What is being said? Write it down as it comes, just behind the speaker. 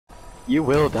You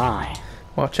will die.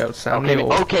 Watch out, Sam. Okay,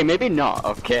 okay, maybe not.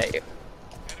 Okay.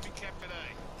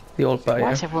 The old buyer.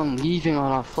 Why is everyone leaving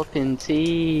on our flipping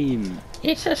team?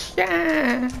 It's a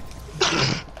scam.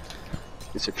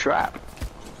 It's a trap.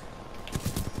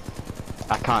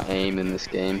 I can't aim in this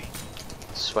game.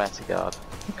 Swear to God.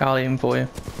 I'll aim for you.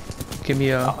 Give me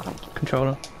your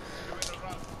controller.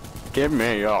 Give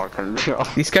me your control.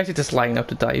 These guys are just lining up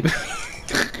to dive.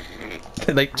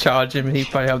 They like charge him and he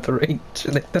probably have the range.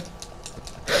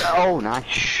 Oh, nice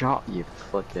shot, you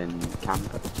flipping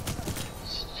camper.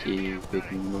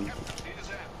 Stupid monkey.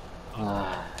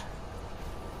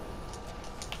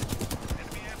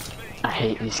 I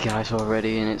hate these guys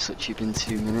already and it's literally been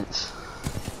 2 minutes.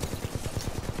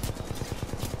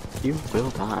 You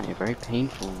will die, a very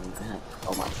painful death.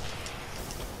 Oh my.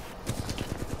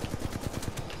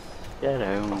 Get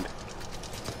owned.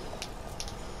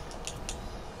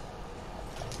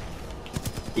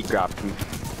 He grabbed him.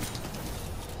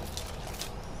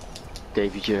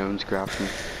 Davy Jones grabbed him.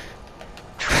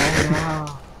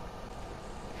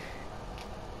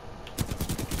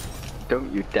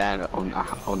 Don't you dare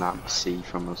unarm C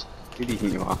from us. Who do you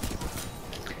think you are?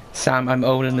 Sam, I'm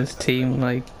owning this team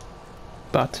like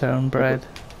butter and bread.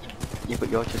 Yeah, but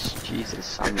you're just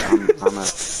Jesus. I'm a...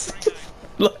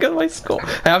 Look at my score.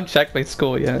 I haven't checked my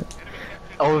score yet.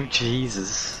 Oh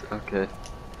Jesus. Okay.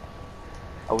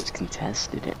 Oh, it's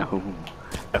contested. Oh,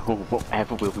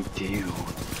 whatever will we do?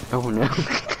 Oh no.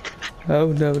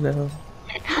 Oh no.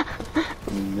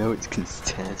 No, it's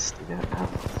contested.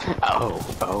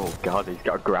 Oh God, he's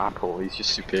got a grapple. He's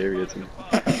just superior to me.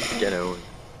 Get over.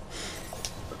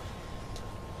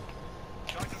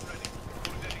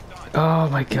 Oh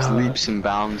my He's God. leaps and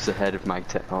bounds ahead of my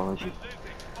technology.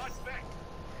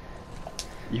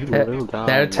 You will die.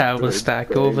 They're a terrible stack.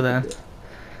 Go over there.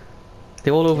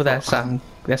 They're all over there, Sam.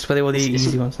 That's where they all the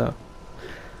easy ones are.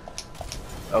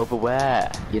 Over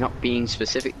where? You're not being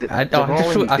specific. I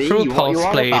threw a pulse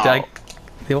blade.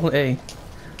 They all A.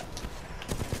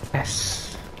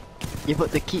 Yes. Yeah,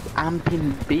 but they keep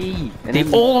amping B. And They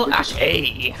all at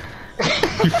A.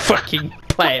 You fucking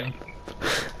pleb.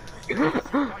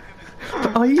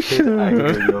 Are you sure? I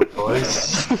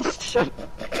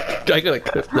gotta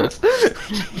clip this.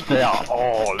 They are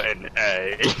all in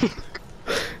A.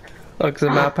 Look, the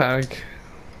map pack.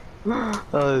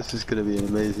 Oh, this is gonna be an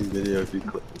amazing video if you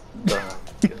clip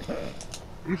it.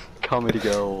 Comedy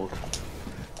gold.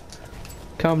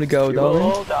 Comedy gold,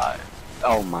 darling.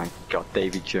 Oh my God,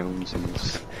 Davy Jones and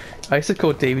his... I used to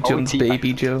call Davy Jones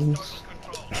Baby Jones.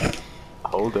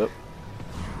 Hold up.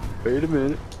 Wait a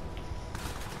minute.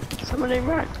 Someone ain't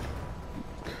right.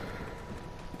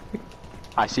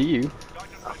 I see you.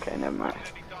 Okay, never mind.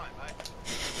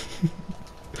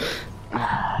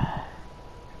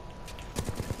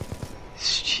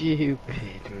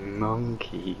 Stupid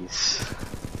monkeys.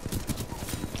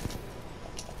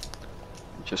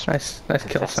 Just nice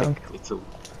kill, Sam. Little...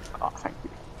 Oh, thank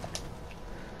you.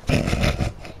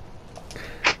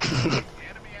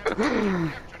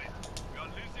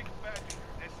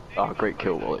 Oh, great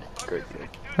kill, Wally. Great kill.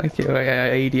 Thank you.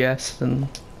 ADS and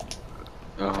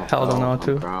held on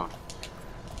R2.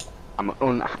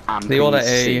 I'm they all at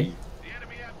A.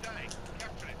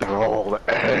 They're all at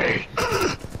A.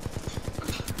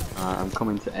 I'm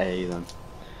coming to A then.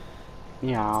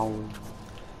 Meow.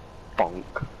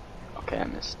 Bonk. Okay, I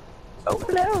missed. Oh,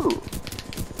 hello!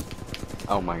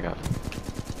 Oh my God.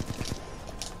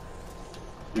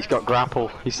 He's got grapple.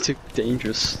 He's too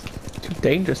dangerous. Too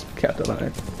dangerous, Captain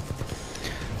Iron.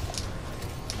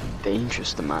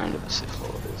 Dangerous, the mind of a Sith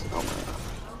Lord is. Oh my God.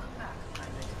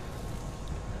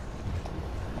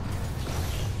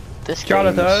 This game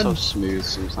is so smooth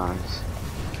sometimes.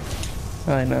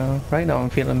 I know. Right now I'm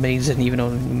feeling amazing, even though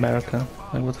I'm in America.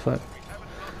 Like, what the fuck?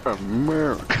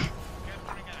 America.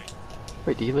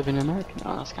 Wait, do you live in America?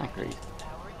 No, that's kind of crazy.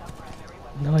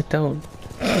 No, I don't.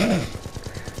 I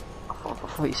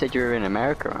thought you said you were in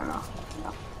America right now.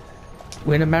 No.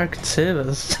 We're in American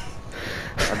servers.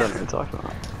 I don't know what you're talking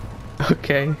about.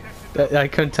 Okay. I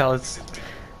couldn't tell.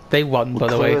 They won, by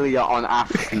the way. Clearly you're on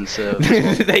African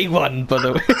servers. They won, by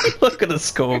the way. Look at the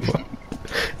scoreboard.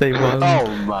 They won. Oh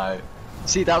my.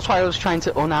 See, that's why I was trying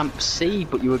to unamp C,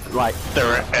 but you were like,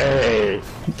 they're A.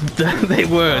 They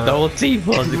were. The whole team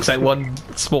was, except one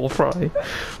small fry.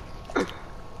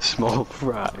 Small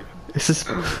fry. This is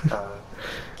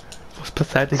most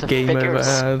pathetic game I've ever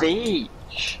had.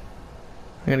 Speech.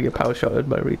 I'm gonna get power shotted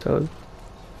by retard.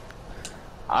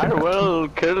 I will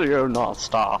kill you, North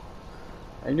Star.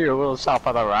 And you will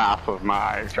suffer the wrath of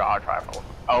my charge rifle.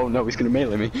 Oh no, he's gonna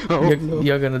melee me. Oh,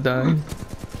 you're gonna die.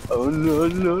 Oh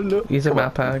no. Use a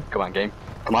map pack. Come on, game.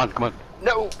 Come on.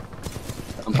 No!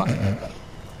 I'm fine.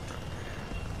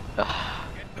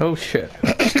 Oh shit.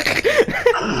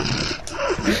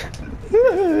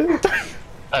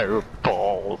 Oh,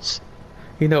 balls.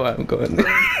 You know where I'm going.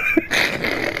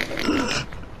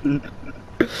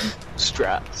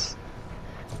 Strats.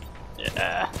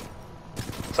 Yeah.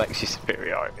 Sexy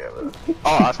superiority.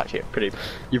 Oh, that's actually a pretty.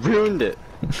 You ruined it.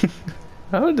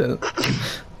 How did?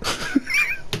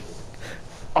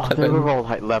 Oh, they were all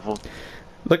like level.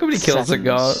 Look how many kills I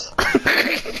got.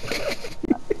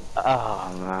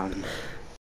 Oh man.